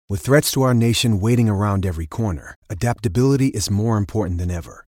With threats to our nation waiting around every corner, adaptability is more important than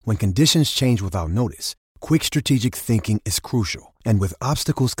ever. When conditions change without notice, quick strategic thinking is crucial. And with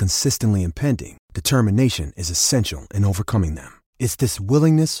obstacles consistently impending, determination is essential in overcoming them. It's this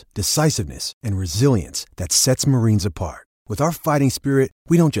willingness, decisiveness, and resilience that sets Marines apart. With our fighting spirit,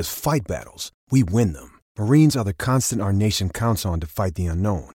 we don't just fight battles, we win them. Marines are the constant our nation counts on to fight the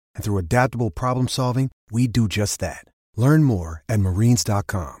unknown. And through adaptable problem solving, we do just that. Learn more at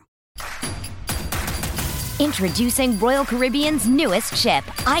marines.com. Introducing Royal Caribbean's newest ship,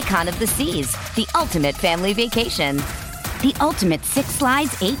 Icon of the Seas, the ultimate family vacation. The ultimate 6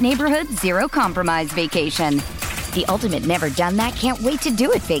 slides, 8 neighborhoods, 0 compromise vacation. The ultimate never done that, can't wait to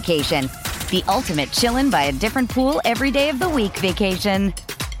do it vacation. The ultimate chillin' by a different pool every day of the week vacation.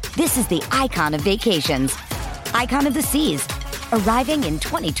 This is the Icon of Vacations. Icon of the Seas, arriving in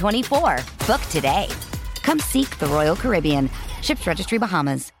 2024. Book today. Come seek the Royal Caribbean. Ships Registry,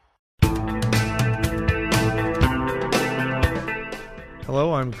 Bahamas.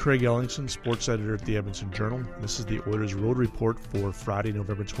 Hello, I'm Craig Ellingson, sports editor at the Edmonton Journal. This is the Oilers Road Report for Friday,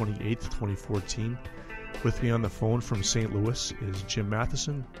 November 28th, 2014. With me on the phone from St. Louis is Jim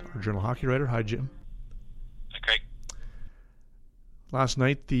Matheson, our Journal hockey writer. Hi, Jim. Hi, Craig. Last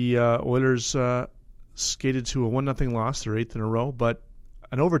night, the Oilers skated to a 1-0 loss, their 8th in a row, but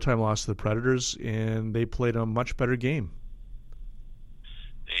an overtime loss to the Predators, and they played a much better game.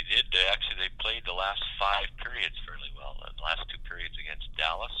 They did. Actually, they played the last 5 periods fairly well. The last 2 periods against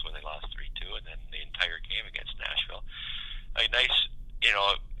Dallas, where they lost 3-2, and then the entire game against Nashville. A nice,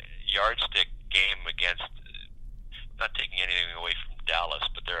 yardstick game against, not taking anything away from Dallas,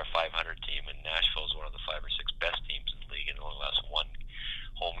 but they're a 500 team, and Nashville is one of the 5 or 6 best teams in the league, and only lost 1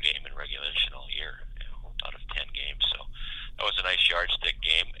 home game in regulation all year, out of 10 games. So that was a nice yardstick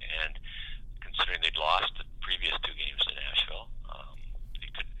game, and considering they'd lost the previous 2 games to Nashville, it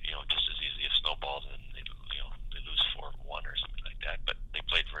could, just as easily have snowballed, and they lose 4-1 or something like that. But they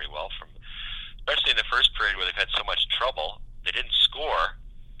played very well, especially in the first period where they've had so much trouble. They didn't score.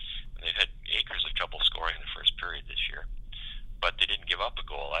 They've had acres of trouble scoring in the first period this year, but they didn't give up a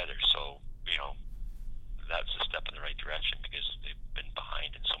goal either. So, that's a step in the right direction, because they've been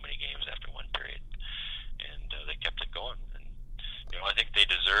behind in so many games after 1 period, and they kept it going. And I think they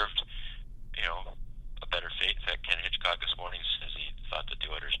deserved, a better fate. In fact, Ken Hitchcock this morning says he thought that the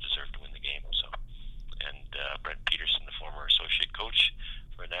Oilers deserved to win the game. So, and Brent Peterson, the former associate coach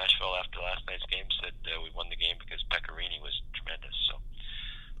for Nashville, after last night's game, said we won the game because Pecorini was tremendous. So.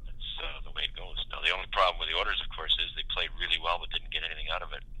 The way it goes. Now, the only problem with the Oilers, of course, is they played really well but didn't get anything out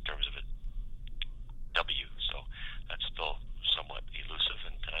of it in terms of a W. So that's still somewhat elusive.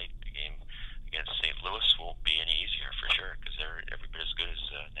 And tonight, the game against St. Louis won't be any easier for sure, because they're every bit as good as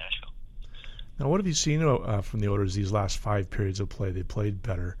Nashville. Now, what have you seen from the Oilers these last 5 periods of play? They played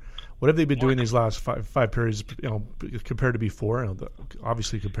better. What have they been doing these last five periods, compared to before?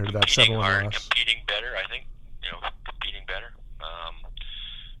 Obviously, compared to that 7-1 loss. Competing better, I think. Competing better.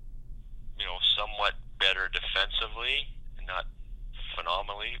 Somewhat better defensively, not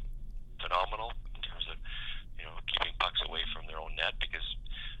phenomenal in terms of keeping pucks away from their own net, because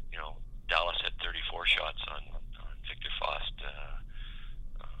Dallas had 34 shots on Victor Fost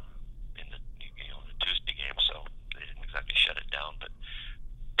in the Tuesday game, so they didn't exactly shut it down. But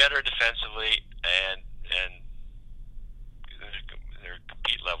better defensively, and their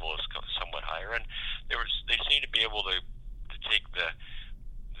compete level is somewhat higher, and they seem to be able to take the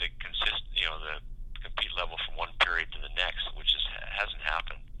compete level from 1 period to the next, which hasn't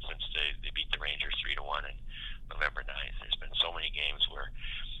happened since they beat the Rangers 3-1 on November 9th. There's been so many games where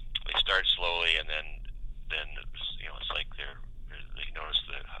they start slowly, and then it's like they notice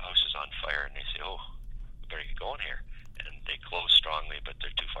the house is on fire, and they say, "Oh, we better get going here," and they close strongly, but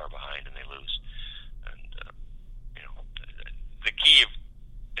they're too far behind and they lose. And the key,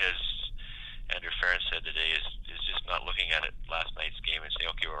 as Andrew Ference said today, is just not looking at it last night's game and saying,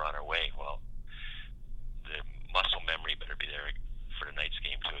 "Okay, we're on our way." Well, the muscle memory better be there for tonight's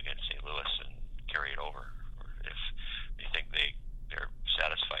game too against St. Louis, and carry it over. Or if they think they're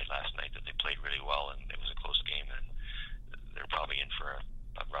satisfied last night that they played really well and it was a close game, then they're probably in for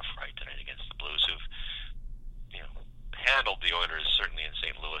a rough ride tonight against the Blues, who've handled the Oilers certainly in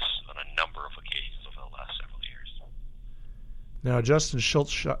St. Louis on a number of occasions over the last several years. Now, Justin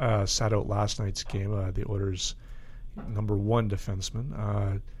Schultz sat out last night's game, the Oilers' number 1 defenseman.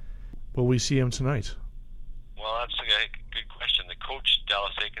 Will we see him tonight? Well, that's a good question. The coach,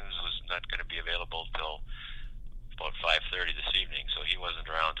 Dallas Eakins, was not going to be available till about 5:30 this evening, so he wasn't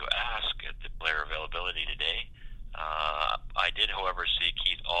around to ask at the player availability today. I did, however, see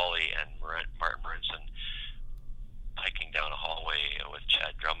Keith Aulie and Martin Marincin hiking down a hallway with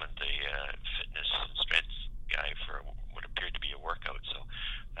Chad Drummond, the fitness and strength guy, for what appeared to be a workout. So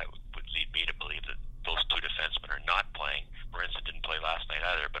that would lead me to believe that those two defensemen are not playing. Marincin didn't play last night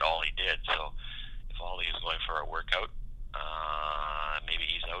either, but Ollie did. So if Ollie is going for a workout, maybe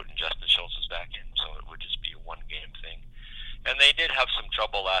he's out and Justin Schultz is back in. So it would just be a one-game thing. And they did have some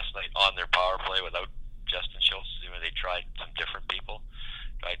trouble last night on their power play without Justin Schultz. They tried some different people.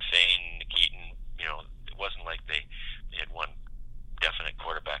 Tried Fane, Keaton. It wasn't like they had one definite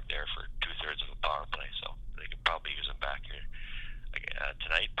quarterback there for 2/3 of a power play. So they could probably use him back here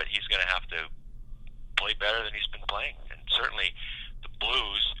tonight. But he's going to have to play better than he's been playing. And certainly the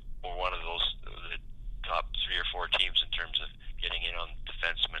Blues were one of those the top 3 or 4 teams in terms of getting in on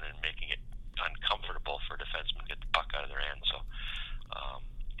defensemen and making it uncomfortable for defensemen to get the puck out of their hand. So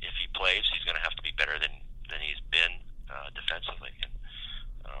if he plays, he's going to have to be better than he's been defensively. And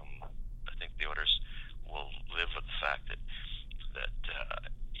I think the Oilers will live with the fact that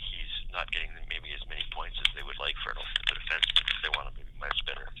he's not getting maybe as many points as they would like for the defensemen if they want to be much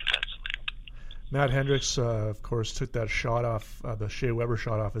better defensively. Matt Hendricks, of course, took that shot off, the Shea Weber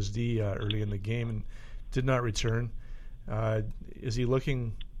shot off his D early in the game and did not return. Is he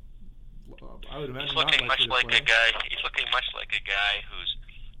looking? I would imagine he's looking much like a guy. He's looking much like a guy who's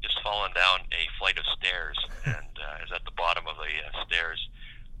just fallen down a flight of stairs and is at the bottom of the stairs,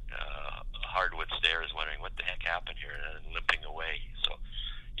 hardwood stairs, wondering what the heck happened here, and limping away. So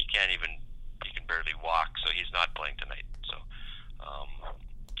he can barely walk. So he's not playing tonight. So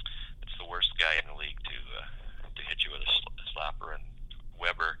it's the worst guy in the league to hit you with a slapper. And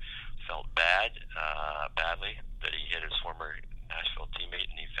Weber felt badly that he hit his former Nashville teammate,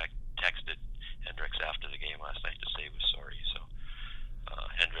 and he in fact texted Hendricks after the game last night to say he was sorry. So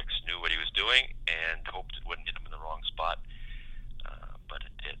Hendricks knew what he was doing and hoped it wouldn't hit him in the wrong spot, but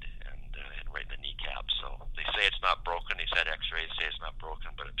it did, and right in the kneecap. So they say it's not broken. He's had X-rays, say it's not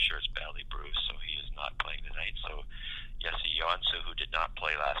broken, but I'm sure it's badly bruised. So he is not playing tonight. So Jesse Jansu, who did not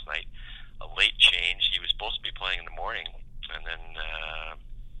play last night, a late change. He was supposed to be playing in the morning, and then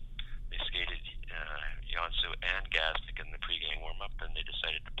they skated Jansu and Gazdic in the pregame warm-up, and they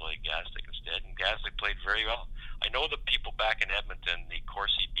decided to play Gazdic instead. And Gazdic played very well. I know the people back in Edmonton, the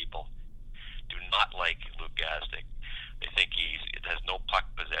Corsi people, do not like Luke Gazdic. They think he has no puck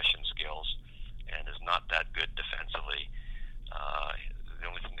possession skills and is not that good defensively. The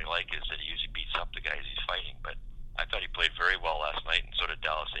only thing they like is that he usually beats up the guys he's fighting. But I thought he played very well last night, and so did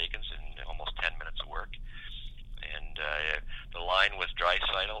Dallas Eakins in almost 10 minutes of work. And the line with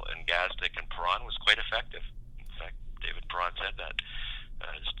Draisaitl and Gazdic and Perron was quite effective. In fact, David Perron said that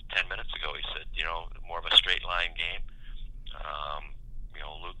just 10 minutes ago. He said, more of a straight line game.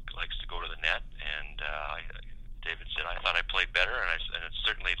 Luke likes to go to the net, and David said, I thought I played better, and it's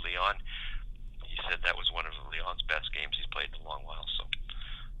certainly Leon. He said that was one of Leon's best games he's played in a long while. So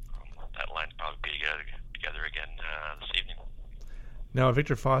that line's probably be together again this evening. Now,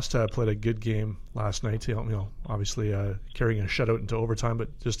 Victor Fosta played a good game last night. Obviously carrying a shutout into overtime,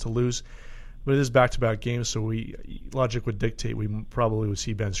 but just to lose. But it is back-to-back games, so logic would dictate we probably would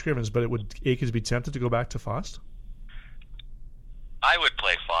see Ben Scrivens. But would Eakins be tempted to go back to Fost? I would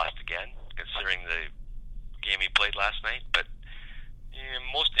play Fost again, considering the game he played last night. But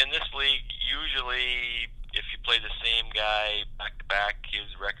most in this league, usually if you play the same guy back-to-back, his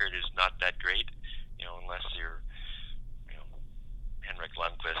record is not that great. Unless you're Henrik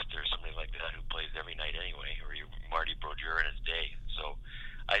Lundqvist or somebody like that who plays every night anyway, or you're Marty Brodeur in his day. So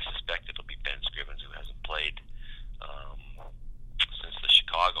I suspect it'll be Ben Scrivens, who hasn't played since the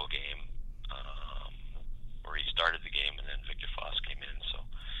Chicago game, where he started the game, and then Victor Fost came in. So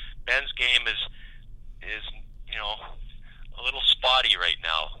Ben's game is a little spotty right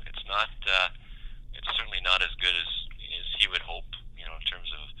now. It's not. It's certainly not as good as he would hope. In terms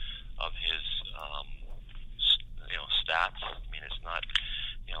of his stats. I mean, it's not.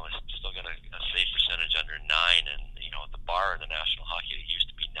 It's still got a save percentage under 9, and at the bar in the National Hockey League, he used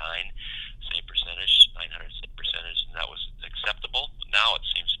to be 9 save percentage, 900 save percentage, and that was acceptable. But now it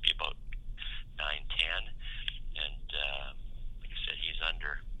seems to be about 910, and like I said, he's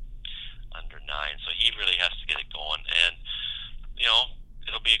under 9, so he really has to get it going. And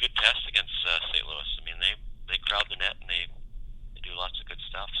it'll be a good test against St. Louis. I mean, they crowd the net and they do lots of good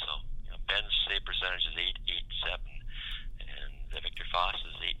stuff. So Ben's save percentage is 887, and Victor Fost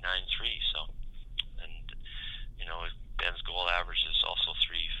is 893. So, and Ben's goal average is also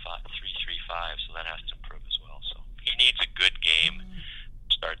 335, so that has to improve as well. So he needs a good game,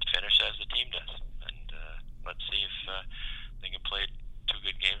 start to finish, as the team does. And let's see if they can play 2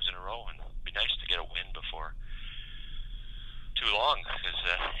 good games in a row. And it'd be nice to get a win before too long, because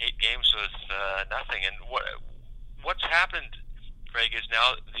 8 games was nothing. And what's happened, Craig, is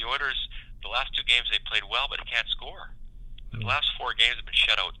now the Oilers, the last 2 games they played well, but they can't score. The last 4 games have been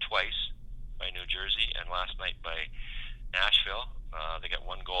shut out twice by New Jersey, and last night by Nashville. They got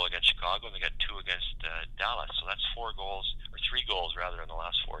 1 goal against Chicago, and they got 2 against Dallas. So that's 4 goals, or 3 goals rather, in the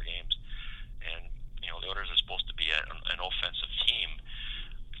last 4 games. And the Oilers are supposed to be an offensive team,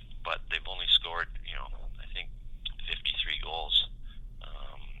 but they've only scored, I think 53 goals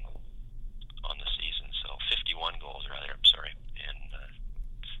on the season. So 51 goals rather. I'm sorry. And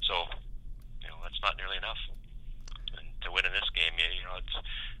so that's not nearly enough. And to win in this game, it's,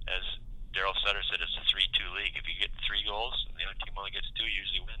 as Daryl Sutter said, it's a 3-2 league. If you get 3 goals, the other team only gets 2, you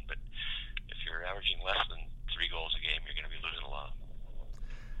usually win. But if you're averaging less than 3 goals a game, you're going to be losing a lot.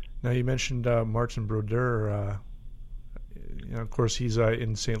 Now, you mentioned Martin Brodeur. Of course, he's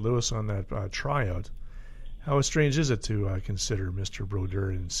in St. Louis on that tryout. How strange is it to consider Mr.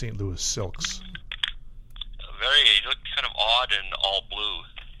 Brodeur in St. Louis Silks? He looked kind of odd in all blue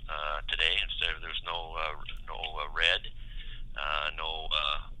today. Instead of there's no red, no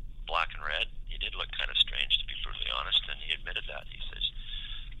black and red. He did look kind of strange, to be brutally honest, and he admitted that. He said,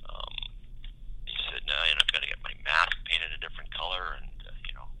 "No, I've got to get my mask painted a different color and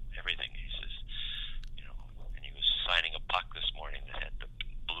everything." He says, and he was signing a puck this morning that had the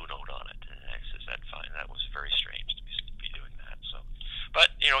blue note on it, and I says, "That's fine. That was very strange to be doing that." So, but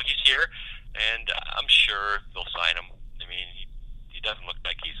he's here, and I'm sure they'll sign him. I mean, he doesn't look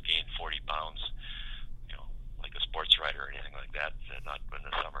like he's gained 40 pounds. Like a sports writer or anything like that, not in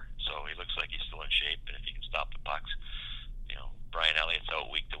the summer. So he looks like he's still in shape, and if he can stop the pucks, Brian Elliott's out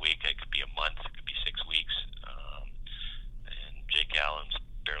week to week. It could be a month, it could be 6 weeks, and Jake Allen's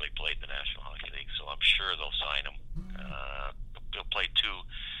barely played in the National Hockey League, so I'm sure they'll sign him. They'll play 2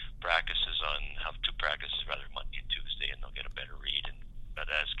 practices rather, Monday and Tuesday, and they'll get a better read. But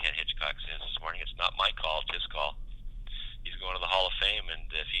as Ken Hitchcock says this morning, it's not my call, it's his call. He's going to the Hall of Fame, and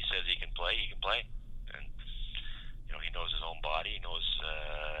if he says he can play, he can play. And he knows his own body. He knows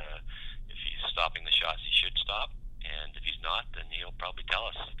if he's stopping the shots he should stop, and if he's not, then he'll probably tell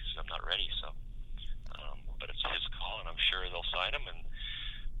us because I'm not ready. So, but it's his call, and I'm sure they'll sign him. And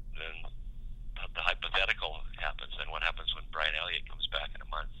then the hypothetical happens. Then what happens when Brian Elliott comes back in a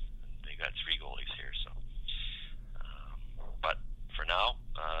month? And they got 3 goalies here. So, but for now,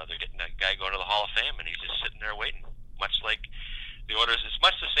 they're getting that guy going to the Hall of Fame, and he's just sitting there waiting. Much like the Oilers, it's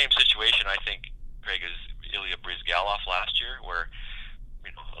much the same situation, I think, Craig, as Ilya Bryzgalov last year, where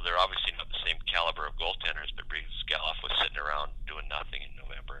they're obviously not the same caliber of goaltenders, but Bryzgalov was sitting around doing nothing in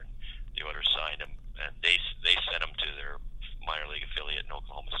November, and the Oilers signed him, and they sent him to their minor league affiliate in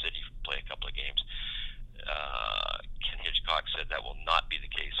Oklahoma City to play a couple of games. Ken Hitchcock said that will not be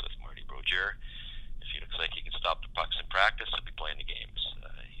the case with Marty Brodeur. If he looks like he can stop the pucks in practice, he'll be playing the games.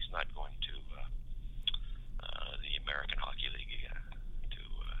 He's not going to the American Hockey League to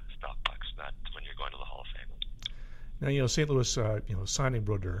stop pucks. Not when you're going to the Hall of Fame. Now, St. Louis, signing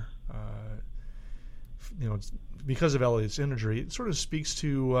Brodeur, because of Elliott's injury, it sort of speaks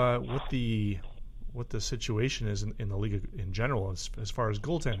to what the situation is in the league in general as far as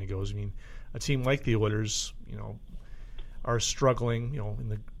goaltending goes. I mean, a team like the Oilers, are struggling, in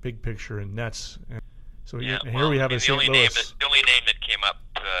the big picture in nets. And so here we have St. Louis. The only name that came up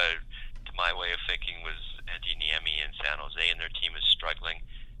to my way of thinking was Antti Niemi in San Jose, and their team is struggling,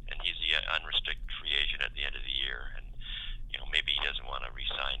 and he's the unrestricted free agent at the end of the year. And maybe he doesn't want to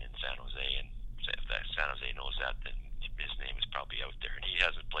re-sign in San Jose, and if San Jose knows that, then his name is probably out there. And he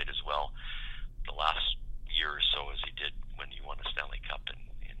hasn't played as well the last year or so as he did when he won the Stanley Cup in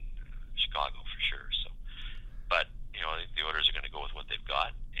Chicago, for sure. So, but the Oilers are going to go with what they've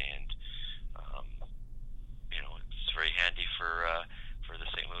got, and it's very handy for the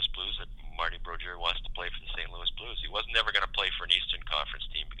St. Louis Blues that Marty Brodeur wants to play for the St. Louis Blues. He was never going to play for an Eastern Conference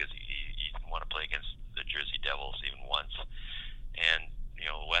team because he didn't want to play against the Jersey Devils even once. And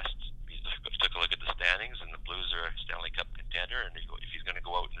West, he took a look at the standings, and the Blues are a Stanley Cup contender. And if he's going to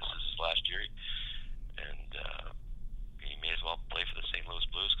go out and this is his last year, and he may as well play for the St. Louis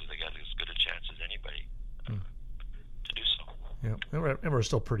Blues because they got as good a chance as anybody to do so. Yeah, and we're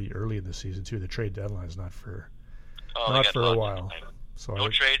still pretty early in the season too. The trade deadline is not for a while. So no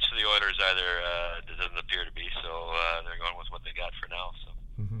trades for the Oilers either. It doesn't appear to be. So they're going with what they got for now. So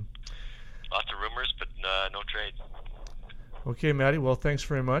lots of rumors, but no trades. Okay, Matty. Well, thanks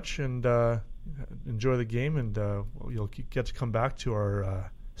very much, and enjoy the game. And you'll get to come back to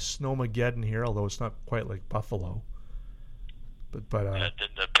our Snowmageddon here, although it's not quite like Buffalo. But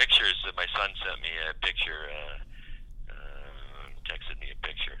the pictures that my son sent me texted me a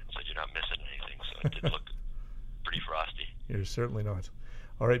picture and said you're not missing anything. So it did look pretty frosty. You're certainly not.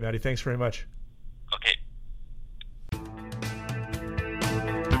 All right, Matty. Thanks very much.